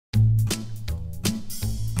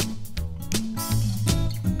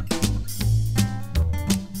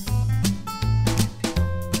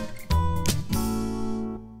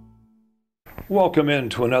Welcome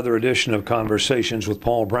into another edition of Conversations with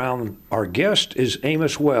Paul Brown. Our guest is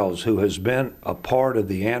Amos Wells, who has been a part of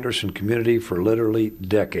the Anderson community for literally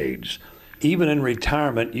decades. Even in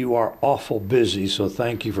retirement, you are awful busy, so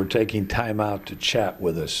thank you for taking time out to chat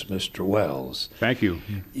with us, Mr. Wells. Thank you.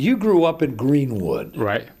 You grew up in Greenwood.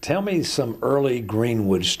 Right. Tell me some early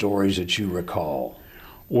Greenwood stories that you recall.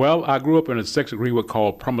 Well, I grew up in a section of Greenwood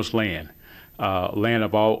called Promised Land. Land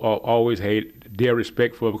I've always had dear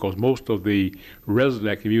respect for, because most of the residents of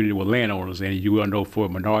that community were landowners, and you will know for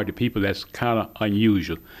minority people that's kind of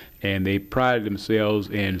unusual. And they prided themselves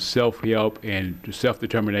in self-help and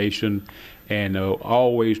self-determination, and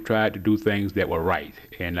always tried to do things that were right.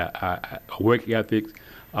 And work ethics,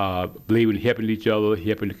 believing in helping each other,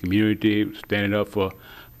 helping the community, standing up for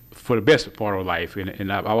the best part of life,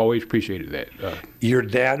 and I've always appreciated that. Your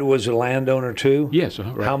dad was a landowner too? Yes,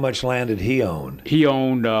 right. How much land did he own? He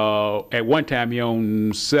owned, at one time, he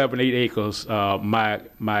owned 7-8 acres.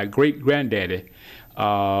 My great-granddaddy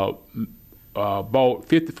bought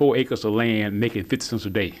 54 acres of land, making 50 cents a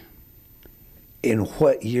day. In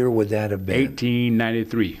what year would that have been?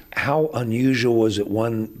 1893. How unusual was it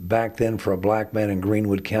back then for a black man in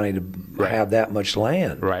Greenwood County to have that much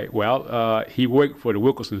land? Right. Well, he worked for the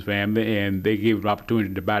Wilkerson family, and they gave him an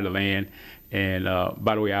opportunity to buy the land. And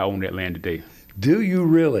by the way, I own that land today. Do you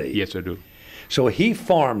really? Yes, I do. So he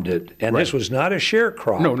farmed it, and this was not a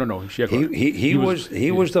sharecrop. No, sharecrop.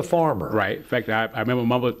 He was the farmer. Right. In fact, I remember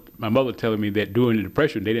my mother telling me that during the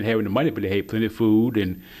Depression they didn't have any money, but they had plenty of food,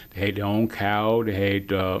 and they had their own cow. They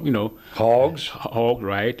had hogs,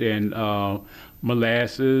 right, and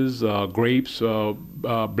molasses, grapes,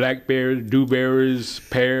 blackberries, dewberries,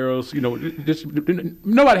 pears.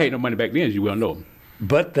 Nobody had no money back then, as you well know.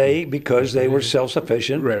 But because they were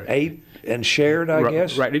self-sufficient, ate and shared, I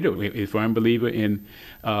guess? Right, they do. He's a firm believer in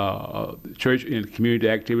church and community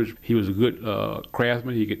activities. He was a good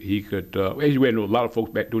craftsman. He could as you well know, a lot of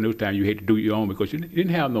folks back during those times, you had to do your own because you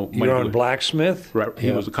didn't have no money. You're on blacksmith? Right.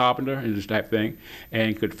 He was a carpenter and this type of thing,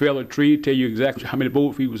 and could fell a tree, tell you exactly how many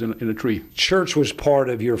board feet was in a tree. Church was part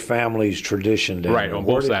of your family's tradition, then? Right, on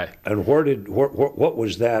both sides. And what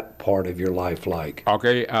was that part of your life like?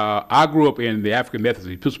 Okay, I grew up in the African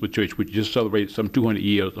Methodist Episcopal Church, which just celebrated some 200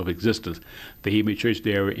 years of existence. The Amos Church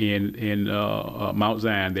there in Mount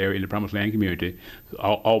Zion, there in the Promised Land community.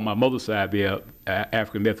 On my mother's side, they're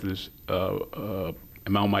African Methodists,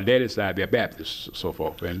 and on my daddy's side, they're Baptists, so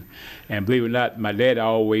forth. And believe it or not, my dad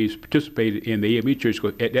always participated in the AME Church,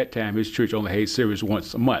 because at that time his church only had service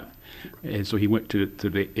once a month. And so he went to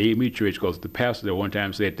the AME Church, because the pastor there one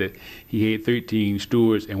time said that he had 13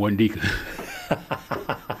 stewards and 1 deacon.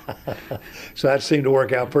 So that seemed to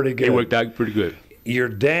work out pretty good. It worked out pretty good. Your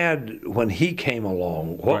dad, when he came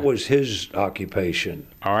along, what was his occupation?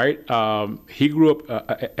 All right. He grew up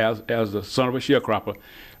as the son of a sharecropper.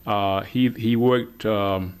 He worked,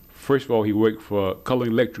 first of all, he worked for Color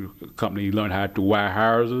Electric Company. He learned how to wire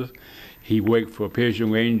houses. He worked for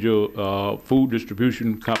Persian Angel Food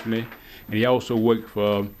Distribution Company. And he also worked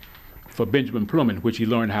for Benjamin Plumbing, which he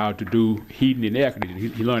learned how to do heating and air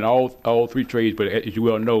conditioning. He learned all 3 trades, but as you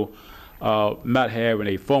well know, not having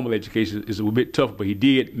a formal education is a little bit tough, but he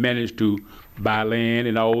did manage to buy land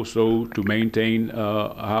and also to maintain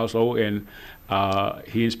a household. And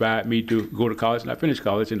he inspired me to go to college, and I finished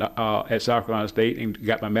college at South Carolina State and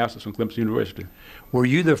got my master's from Clemson University. Were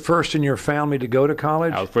you the first in your family to go to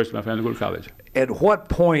college? I was first in my family to go to college. At what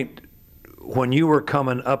point, when you were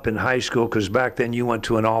coming up in high school, because back then you went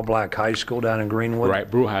to an all-black high school down in Greenwood? Right,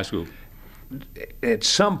 Brewer High School. At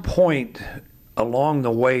some point along the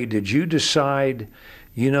way, did you decide,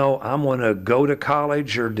 I'm going to go to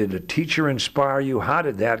college, or did a teacher inspire you? How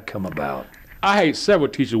did that come about? I had several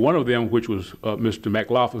teachers. One of them, which was Mr.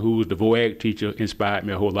 McLaughlin, who was the VOAG teacher, inspired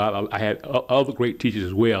me a whole lot. I had other great teachers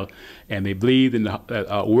as well, and they believed in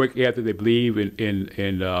the work ethic. They believed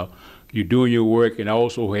in you doing your work, and I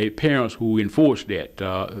also had parents who enforced that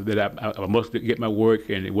I must get my work,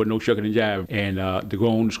 and it wasn't no shucking and jiving, and to go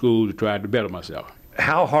on to school to try to better myself.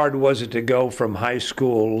 How hard was it to go from high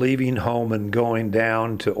school, leaving home and going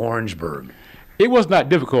down to Orangeburg? It was not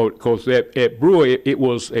difficult, because at Brewer it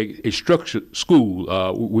was a structured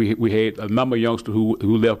school. We had a number of youngsters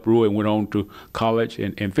who left Brewer and went on to college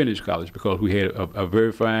and finished college, because we had a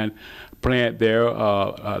very fine plant there.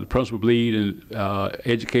 The principal believed in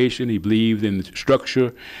education. He believed in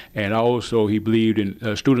structure, and also he believed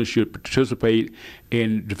in students should participate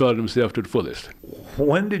in developing themselves to the fullest.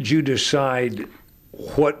 When did you decide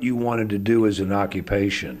what you wanted to do as an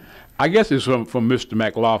occupation? I guess it's from Mr.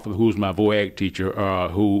 McLaughlin, who's my VOAG teacher,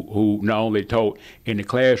 who not only taught in the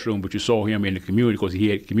classroom, but you saw him in the community because he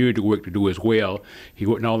had community work to do as well. He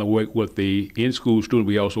not only worked with the in-school students,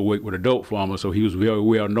 but he also worked with adult farmers, so he was very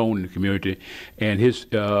well known in the community. And his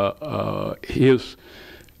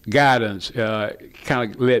guidance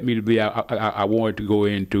kind of led me to be, I wanted to go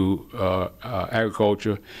into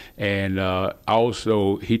agriculture, and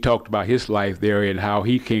also he talked about his life there and how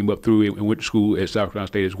he came up through it and went to school at South Carolina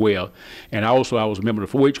State as well. And also I was a member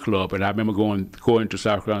of the 4-H club, and I remember going to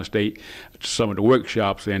South Carolina State to some of the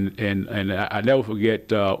workshops, and I never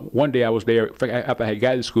forget, one day I was there after I had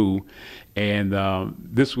gotten to school, and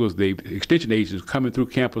this was the extension agents coming through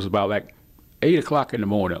campus about like 8 o'clock in the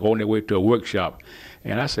morning on their way to a workshop.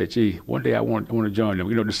 And I said, gee, one day I want to join them,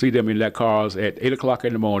 to see them in their cars at 8 o'clock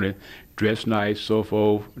in the morning, dressed nice, so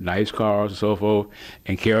forth, nice cars, and so forth,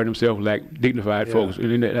 and carrying themselves like dignified folks.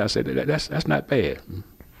 And I said, that's not bad.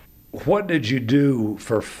 What did you do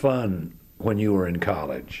for fun when you were in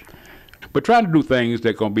college? But trying to do things that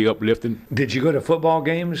are going to be uplifting. Did you go to football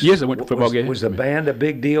games? Yes, I went to football games. Was the band a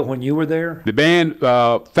big deal when you were there? The band, in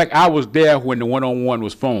fact, I was there when the one-on-one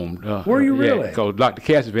was formed. Were you really? Because Dr.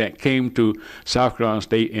 Cassavant came to South Carolina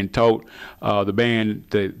State and taught the band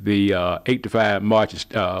the 8 to 5 march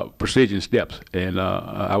precision steps, and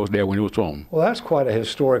I was there when it was formed. Well, that's quite a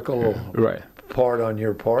historical part on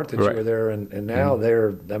your part that you were there, and now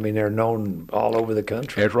they're known all over the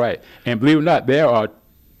country. That's right. And believe it or not, there are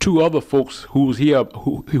 2 other folks who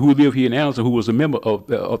live here in Anderson who was a member of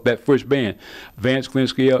that first band, Vance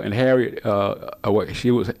Clinskill and Harriet.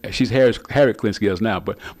 She's Harriet Clinskill now,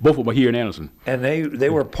 but both of them are here in Anderson. And they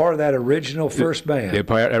were part of that original first band. They're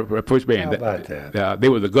part of that first band. How about that? They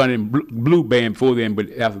were the Gun and Blue band before then,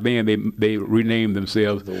 but after then they renamed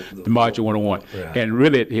themselves the Marching 101. Right. And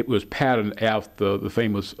really it was patterned after the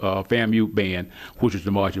famous FAMU band, which was the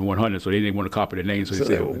Marching 100. So they didn't want to copy the name, so they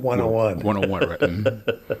said 101. 101, right?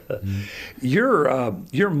 Mm-hmm.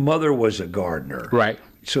 Your mother was a gardener, right?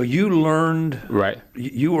 So you learned, right?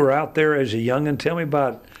 You were out there as a youngin'. Tell me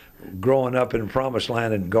about growing up in Promised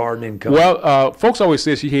Land and gardening. Well, folks always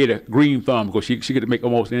said she had a green thumb because she could make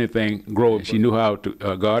almost anything grow. She knew how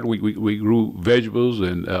to garden. We grew vegetables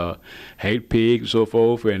and had pigs and so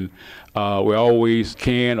forth, and we always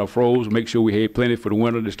canned or froze, make sure we had plenty for the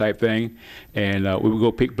winter, this type thing. And we would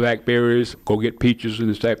go pick blackberries, go get peaches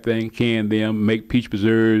and this type thing, can them, make peach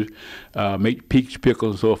preserves, make peach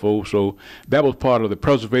pickles and so forth. So that was part of the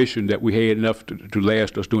preservation that we had enough to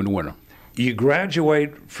last us during the winter. You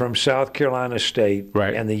graduate from South Carolina State,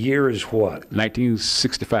 right? And the year is what?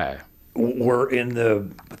 1965. We're in the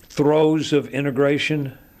throes of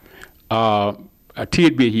integration? A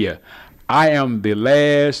tidbit here. I am the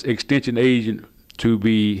last extension agent to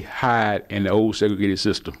be hired in the old segregated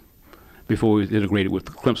system before it was integrated with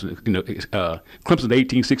Clemson. Clemson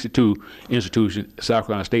 1862 institution, South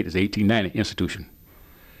Carolina State is 1890 institution.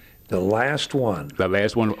 The last one. The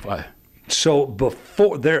last one. So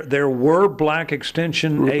before there were black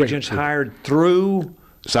extension agents hired through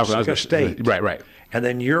South Carolina State. Right. And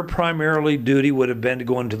then your primarily duty would have been to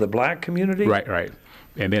go into the black community? Right.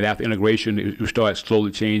 And then after integration, it started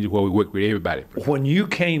slowly changing where we work with everybody. When you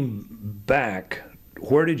came back,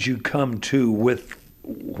 where did you come to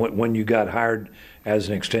when you got hired as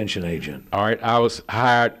an extension agent? All right, I was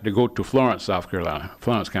hired to go to Florence, South Carolina,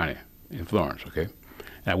 Florence County in Florence, okay?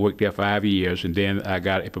 And I worked there 5 years, and then I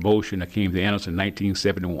got a promotion. I came to Anderson in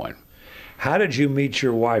 1971. How did you meet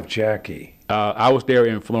your wife, Jackie? I was there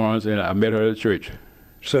in Florence, and I met her at church.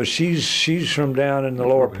 So she's from down in the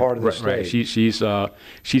lower part of the state. Right.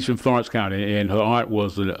 She's from Florence County, and her aunt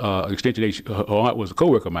was an extension agent. Her aunt was a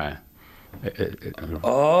coworker of mine.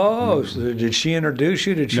 So did she introduce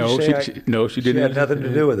you? Did she say? No, she didn't. She had nothing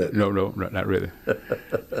to do with it. No, not really.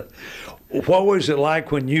 What was it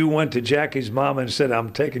like when you went to Jackie's mom and said,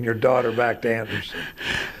 "I'm taking your daughter back to Anderson"?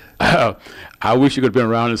 I wish you could have been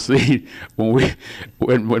around and seen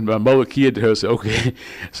when my mother kid to her said, okay,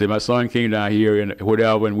 say my son came down here and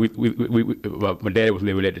whatever, and my dad was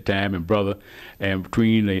living at the time and brother, and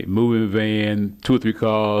between a moving van, 2 or 3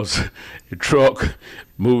 cars, a truck,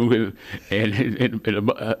 moving, and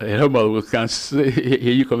her mother was kind of say,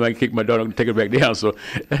 here you come back and kick my daughter and take her back down. So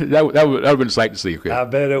that would have been a sight to see. Okay? I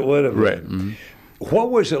bet it would have been. Right. Mm-hmm.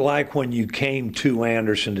 What was it like when you came to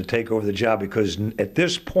Anderson to take over the job? Because at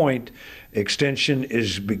this point, extension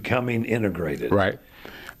is becoming integrated. Right.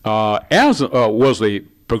 Anderson was a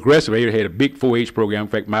progressive. They had a big 4-H program. In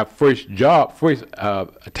fact, my first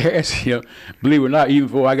task here, believe it or not, even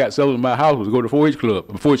before I got settled in my house, was to go to 4-H club,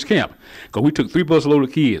 4-H camp. Because we took 3 bus load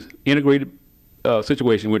of kids, integrated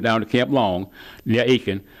situation, went down to Camp Long near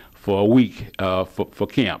Aiken for a week for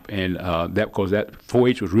camp, and that because that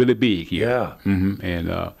 4-H was really big here. Yeah.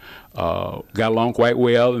 And got along quite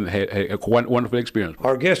well and had a wonderful experience.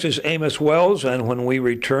 Our guest is Amos Wells, and when we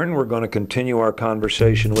return, we're going to continue our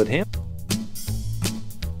conversation with him.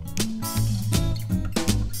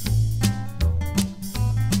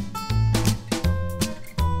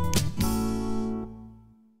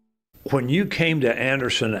 When you came to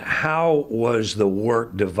Anderson, how was the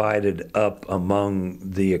work divided up among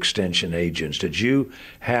the extension agents? Did you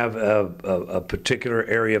have a particular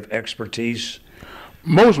area of expertise?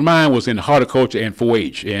 Most of mine was in horticulture and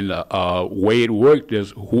 4-H, and way it worked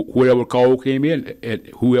is whoever call came in, and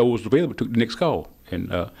whoever was available took the next call.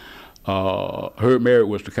 And Herb Merritt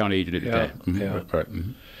was the county agent at the time. Yeah. Right.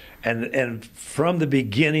 And from the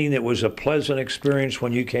beginning, it was a pleasant experience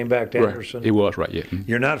when you came back to Anderson? Right. It was, right, yeah.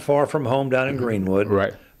 You're not far from home down in Greenwood.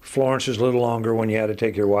 Right. Florence is a little longer when you had to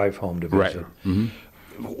take your wife home to visit. Right.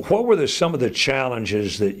 What were some of the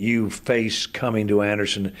challenges that you faced coming to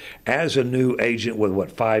Anderson as a new agent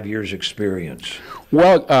with, 5 years experience?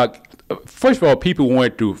 Well, first of all, people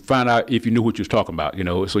wanted to find out if you knew what you was talking about,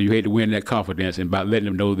 so you had to win that confidence, and by letting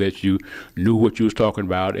them know that you knew what you was talking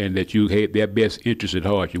about and that you had their best interest at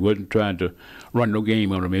heart. You wasn't trying to run no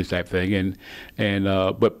game on them, this type of thing.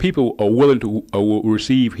 But people are willing to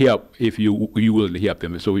receive help if you're willing to help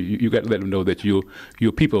them. So you got to let them know that you're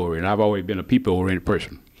people-oriented. I've always been a people-oriented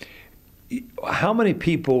person. How many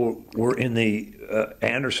people were in the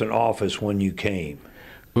Anderson office when you came?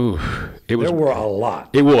 Ooh, there were a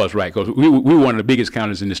lot. It was, right, because we were one of the biggest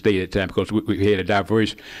counties in the state at the time, because we had a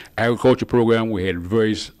diverse agriculture program, we had a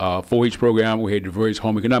diverse 4-H program, we had a diverse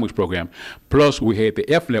home economics program, plus we had the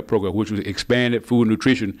FNEP program, which was expanded food and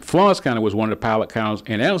nutrition. Florence County was one of the pilot counties,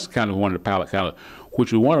 and Anderson County was one of the pilot counties,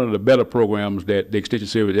 which was one of the better programs that the Extension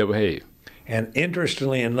Service ever had. And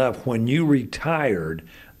interestingly enough, when you retired,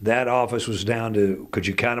 that office was down to, could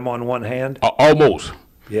you count them on one hand? Almost.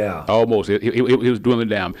 Yeah. Almost. It was dwindling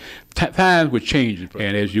down. Times were changing,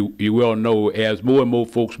 and as you well know, as more and more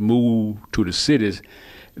folks move to the cities,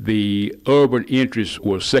 the urban interests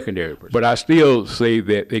were secondary. But I still say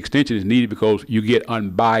that the extension is needed because you get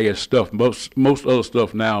unbiased stuff. Most other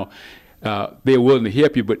stuff now, they're willing to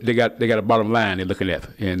help you, but they got a bottom line they're looking at,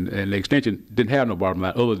 and the extension didn't have no bottom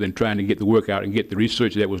line other than trying to get the work out and get the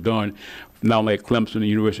research that was done, not only at Clemson, the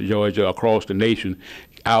University of Georgia, across the nation,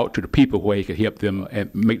 out to the people where he could help them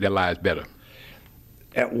and make their lives better.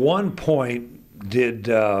 At one point, did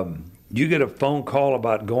you get a phone call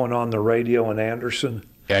about going on the radio in Anderson?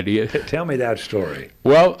 I did. Tell me that story.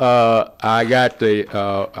 Well,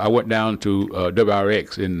 I went down to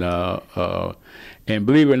WRX, and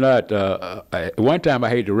believe it or not, at one time I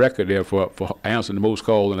had the record there for answering the most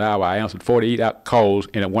calls in an hour. I answered 48 calls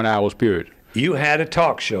in a 1 hour's period. You had a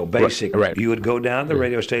talk show, basically. Right. You would go down to the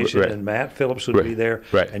radio station, and Matt Phillips would be there,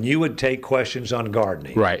 and you would take questions on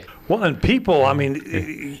gardening. Right. Well, and people, I mean,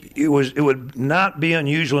 it would not be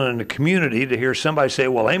unusual in the community to hear somebody say,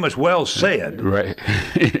 well, Amos Wells said. Right.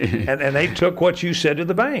 and they took what you said to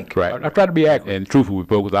the bank. Right. I try to be accurate and truthful with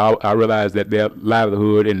folks. I realize that their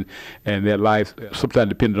livelihood and their life sometimes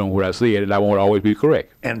depends on what I said, and I won't always be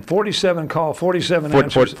correct. And 47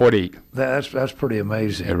 answers. 48. That's pretty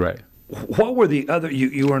amazing. Yeah, right. What were the other?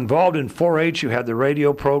 You were involved in 4-H. You had the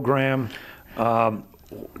radio program.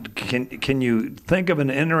 Can you think of an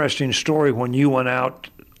interesting story when you went out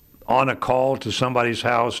on a call to somebody's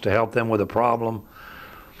house to help them with a problem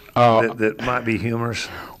that might be humorous?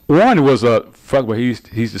 One was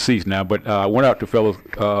he's deceased now, but I went out to a fellow's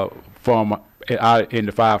farm out in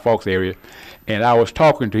the Five Forks area, and I was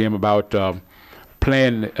talking to him about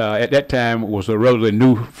playing, at that time was a relatively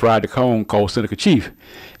new fried cone called Seneca Chief,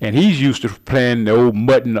 and he's used to playing the old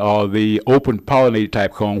mutton or the open pollinated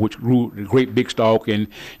type cone, which grew a great big stalk, and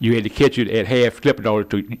you had to catch it at half flip in order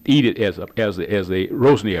to eat it as a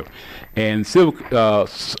roast nib. And Seneca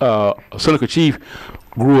Chief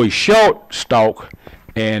grew a short stalk,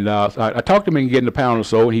 and I talked to him and getting a pound or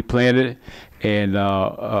so, and he planted it. And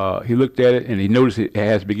he looked at it, and he noticed it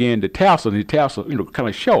has begun to tassel, and the tassel, kind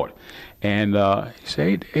of short. And he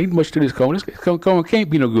said, ain't much to this cone. This cone can't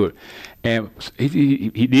be no good. And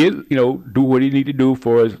he did, do what he needed to do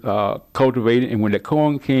for his cultivating. And when the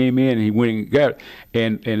corn came in, he went and got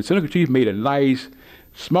it. And Seneca Chief made a nice,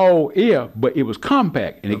 small ear, but it was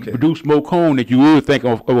compact, and it produced more cone that you would think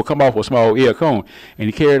it would come off a small ear cone. And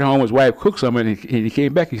he carried it home. His wife cooked some, and he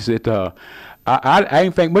came back. He said, I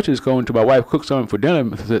didn't think much of this cone until my wife cooked something for dinner.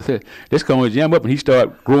 This cone was jammed up, and he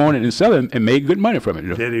started growing it and selling and made good money from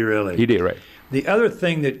it. Did he really? He did, right. The other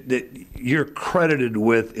thing that you're credited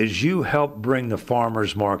with is you helped bring the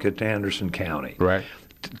farmers market to Anderson County. Right.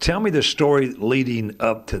 Tell me the story leading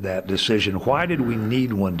up to that decision. Why did we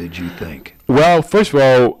need one, did you think? Well, first of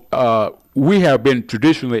all, we have been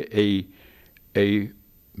traditionally a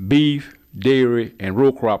beef, dairy, and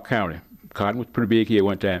row crop county. Cotton was pretty big here at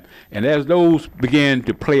one time. And as those began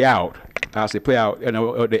to play out,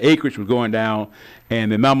 the acreage was going down,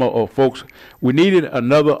 and the number of folks, we needed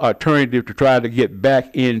another alternative to try to get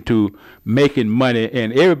back into making money,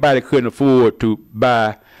 and everybody couldn't afford to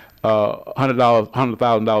buy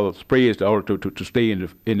 $100,000 sprays in order to stay in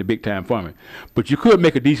the big time farming. But you could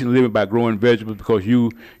make a decent living by growing vegetables, because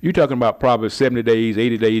you're talking about probably 70 days,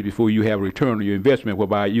 80 days before you have a return on your investment,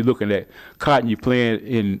 whereby you're looking at cotton you plant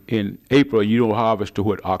in April, you don't harvest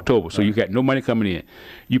to October. So you got no money coming in.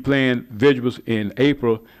 You plant vegetables in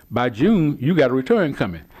April, by June you got a return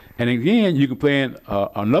coming. And again, you can plant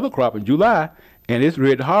another crop in July, and it's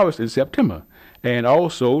ready to harvest in September. And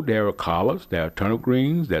also, there are collards, there are turnip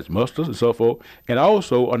greens, there's mustards and so forth. And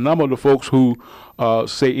also, a number of the folks who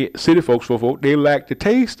say city folks, they lack the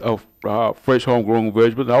taste of fresh homegrown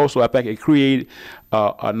vegetables. And also, I think it created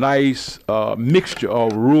a nice mixture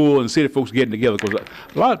of rural and city folks getting together. Because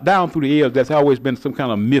a lot down through the years, there's always been some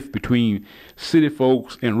kind of myth between city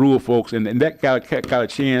folks and rural folks, and that got a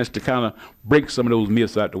chance to kind of break some of those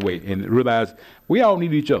myths out the way and realize we all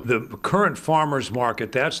need each other. The current farmers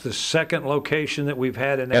market, that's the second location that we've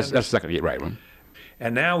had in Anderson? That's second, yeah, right.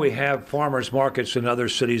 And now we have farmers markets in other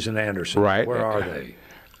cities in Anderson. Right. Where are they?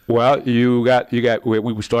 Well, you got.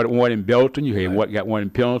 We started one in Belton. You had got one in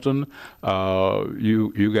Pendleton.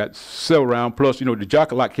 You got several around. Plus, the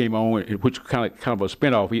Jocolot came on, which kind of a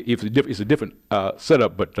spinoff. It's a different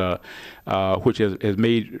setup, but which has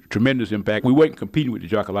made tremendous impact. We weren't competing with the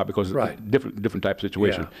Jocolot because it's a different type of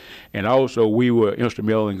situation. Yeah. And also, we were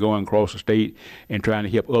instrumental in going across the state and trying to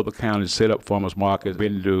help other counties set up farmers markets.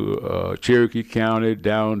 Been to Cherokee County,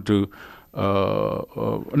 down to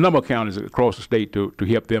a number of counties across the state to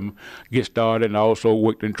help them get started, and also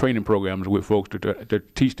worked in training programs with folks to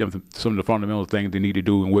teach them some of the fundamental things they need to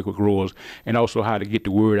do and work with growers, and also how to get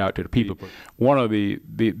the word out to the people. One of the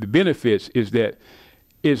benefits is that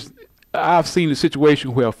I've seen the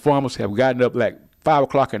situation where farmers have gotten up like 5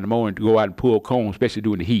 o'clock in the morning to go out and pull corn, especially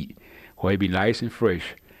during the heat, where it'd be nice and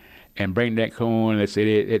fresh, and bring that corn, let's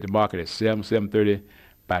say they're at the market at 7:30.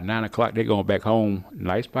 By 9 o'clock, they're going back home,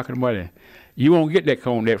 nice pocket of money. You won't get that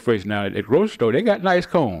corn that fresh now at the grocery store. They got nice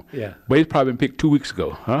corn, but it's probably been picked 2 weeks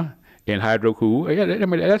ago, in hydro cool. I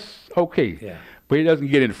mean, that's okay, but it doesn't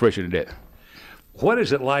get any fresher than that. What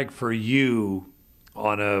is it like for you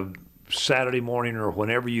on a Saturday morning or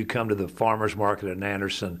whenever you come to the farmers market in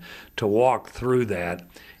Anderson to walk through that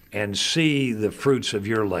and see the fruits of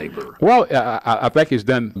your labor? Well, I think it's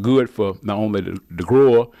done good for not only the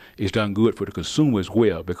grower, it's done good for the consumer as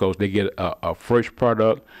well, because they get a fresh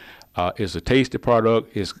product. It's a tasty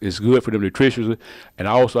product. It's good for them nutritionally, and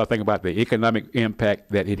also I think about the economic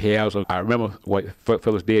impact that it has. I remember what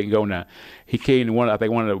fellas dead and go now. He came to one of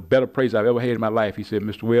the better praises I've ever had in my life. He said,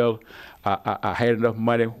 "Mr. Wells, I had enough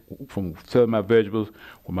money from selling my vegetables.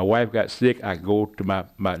 When my wife got sick, I could go to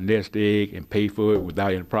my nest egg and pay for it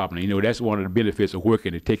without any problem." That's one of the benefits of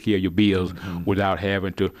working, to take care of your bills without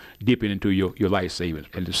having to dip into your life savings,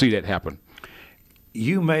 and to see that happen.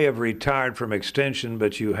 You may have retired from extension,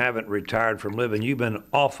 but you haven't retired from living. You've been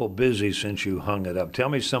awful busy since you hung it up. Tell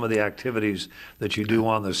me some of the activities that you do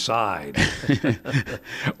on the side.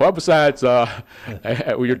 Well, besides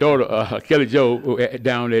with your daughter, Kelly Jo,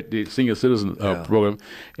 down at the Senior Citizen Program,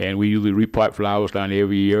 and we usually repot flowers down there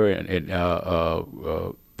every year, and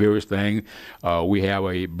various things. We have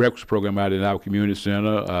a breakfast program out in our community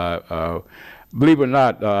center. Believe it or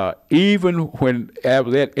not, even when I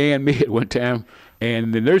was at Ann Med one time,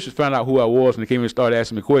 and the nurses found out who I was, and they came and started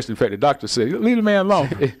asking me questions. In fact, the doctor said, "Leave the man alone."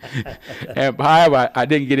 However, I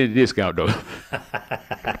didn't get any discount, though.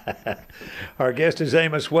 Our guest is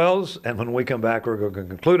Amos Wells, and when we come back, we're going to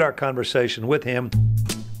conclude our conversation with him.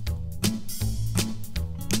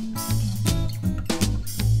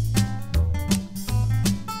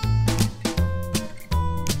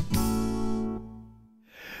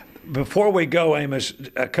 Before we go, Amos,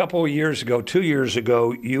 a couple of years ago, 2 years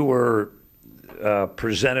ago, you were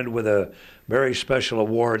presented with a very special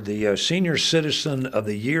award, the Senior Citizen of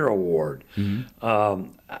the Year Award.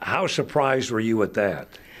 How surprised were you at that?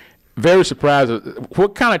 Very surprised.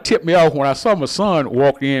 What kind of tipped me off when I saw my son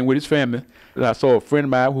walk in with his family, I saw a friend of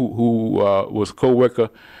mine who was a co-worker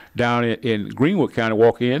down in Greenwood County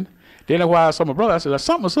walk in. Then why I saw my brother, I said,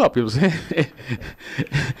 something's up. He was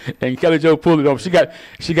and Kelly Jo pulled it off. She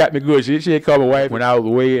got me good. She had called my wife when I was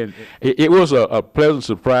away, and it was a pleasant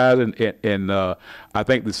surprise. And I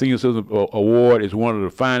think the Senior Citizen Award is one of the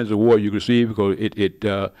finest awards you can receive because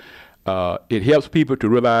it helps people to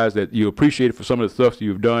realize that you appreciate it for some of the stuff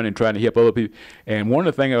you've done and trying to help other people. And one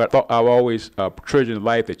of the things I've always treasured in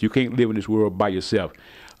life that you can't live in this world by yourself.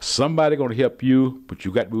 Somebody going to help you, but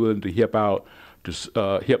you got to be willing to help out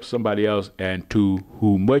to help somebody else. And to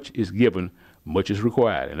whom much is given, much is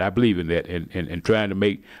required. And I believe in that and trying to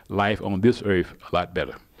make life on this earth a lot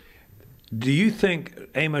better. Do you think,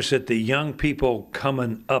 Amos, that the young people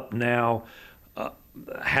coming up now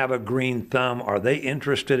have a green thumb? Are they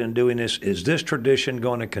interested in doing this? Is this tradition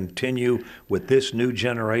going to continue with this new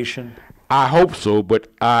generation? I hope so, but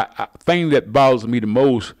the thing that bothers me the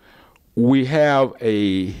most, we have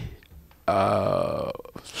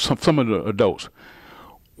some of the adults,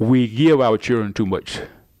 we give our children too much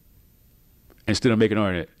instead of making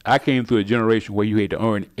earn it. I came through a generation where you had to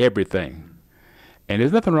earn everything. And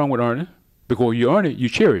there's nothing wrong with earning, because you earn it, you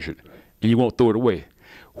cherish it, and you won't throw it away.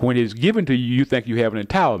 When it's given to you, you think you have an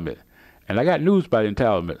entitlement. And I got news about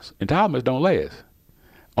entitlements. Entitlements don't last.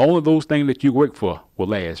 Only those things that you work for will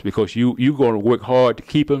last, because you're going to work hard to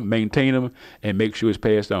keep them, maintain them, and make sure it's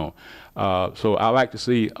passed on. So I like to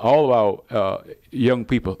see all of our young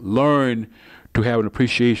people learn to have an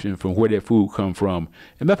appreciation from where their food comes from.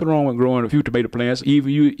 And nothing wrong with growing a few tomato plants.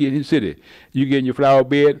 Even you in the city, you get in your flower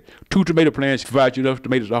bed, 2 tomato plants provide you enough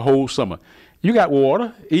tomatoes a whole summer. You got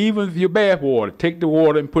water, even if your bath water, take the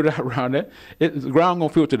water and put it out around that. The ground going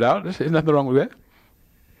to filter it out. There's nothing wrong with that.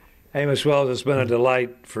 Amos Wells, it's been a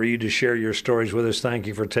delight for you to share your stories with us. Thank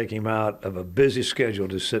you for taking out of a busy schedule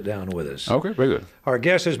to sit down with us. Okay, very good. Our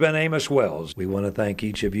guest has been Amos Wells. We want to thank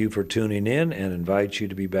each of you for tuning in and invite you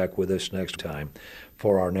to be back with us next time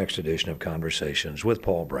for our next edition of Conversations with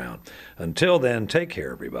Paul Brown. Until then, take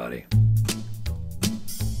care, everybody.